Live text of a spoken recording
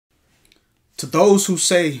To those who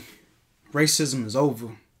say racism is over,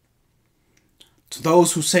 to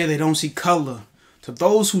those who say they don't see color, to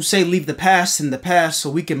those who say leave the past in the past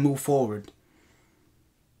so we can move forward.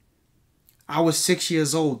 I was 6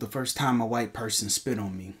 years old the first time a white person spit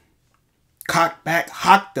on me. Cocked back,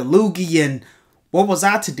 hocked the loogie, and what was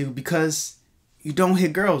I to do? Because you don't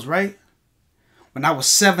hit girls, right? When I was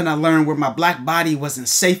 7, I learned where my black body wasn't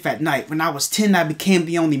safe at night. When I was 10, I became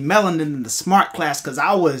the only melanin in the smart class because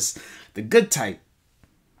I was the good type.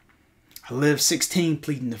 I lived 16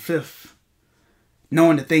 pleading the fifth.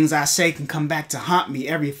 Knowing the things I say can come back to haunt me.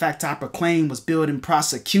 Every fact I proclaim was billed in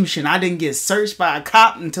prosecution. I didn't get searched by a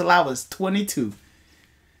cop until I was 22.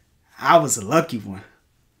 I was a lucky one.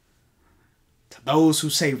 To those who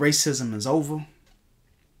say racism is over,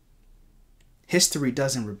 history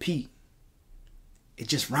doesn't repeat. It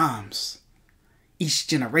just rhymes. Each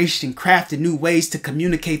generation crafted new ways to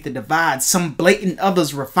communicate the divide. Some blatant,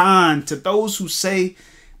 others refined. To those who say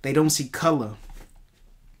they don't see color,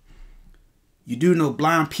 you do know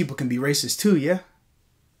blind people can be racist too, yeah?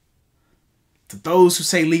 To those who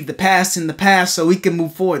say leave the past in the past so we can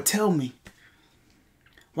move forward, tell me,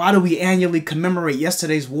 why do we annually commemorate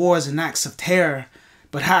yesterday's wars and acts of terror,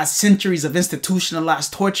 but hide centuries of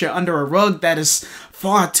institutionalized torture under a rug that is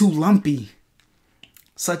far too lumpy?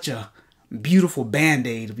 Such a beautiful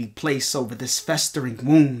band-aid we place over this festering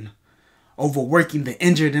wound, overworking the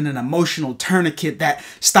injured in an emotional tourniquet that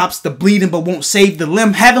stops the bleeding but won't save the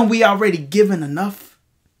limb. Haven't we already given enough?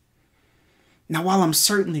 Now, while I'm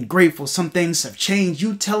certainly grateful some things have changed,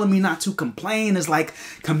 you telling me not to complain is like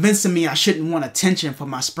convincing me I shouldn't want attention for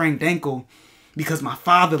my sprained ankle because my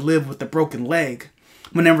father lived with a broken leg.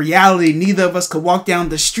 When in reality, neither of us could walk down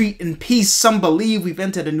the street in peace. Some believe we've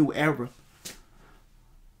entered a new era.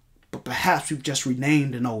 But perhaps we've just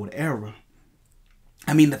renamed an old era.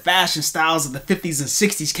 I mean, the fashion styles of the 50s and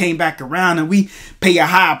 60s came back around and we pay a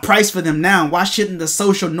higher price for them now. Why shouldn't the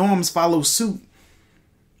social norms follow suit?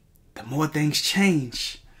 The more things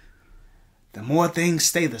change, the more things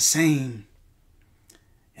stay the same.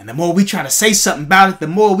 And the more we try to say something about it, the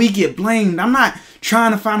more we get blamed. I'm not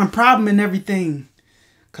trying to find a problem in everything,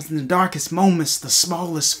 because in the darkest moments, the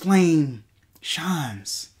smallest flame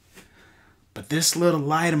shines. But this little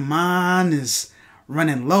light of mine is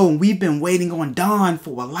running low, and we've been waiting on dawn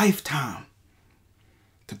for a lifetime.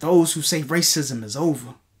 To those who say racism is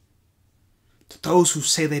over, to those who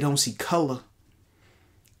say they don't see color,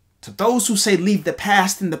 to those who say leave the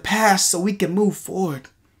past in the past so we can move forward,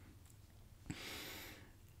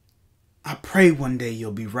 I pray one day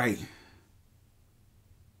you'll be right.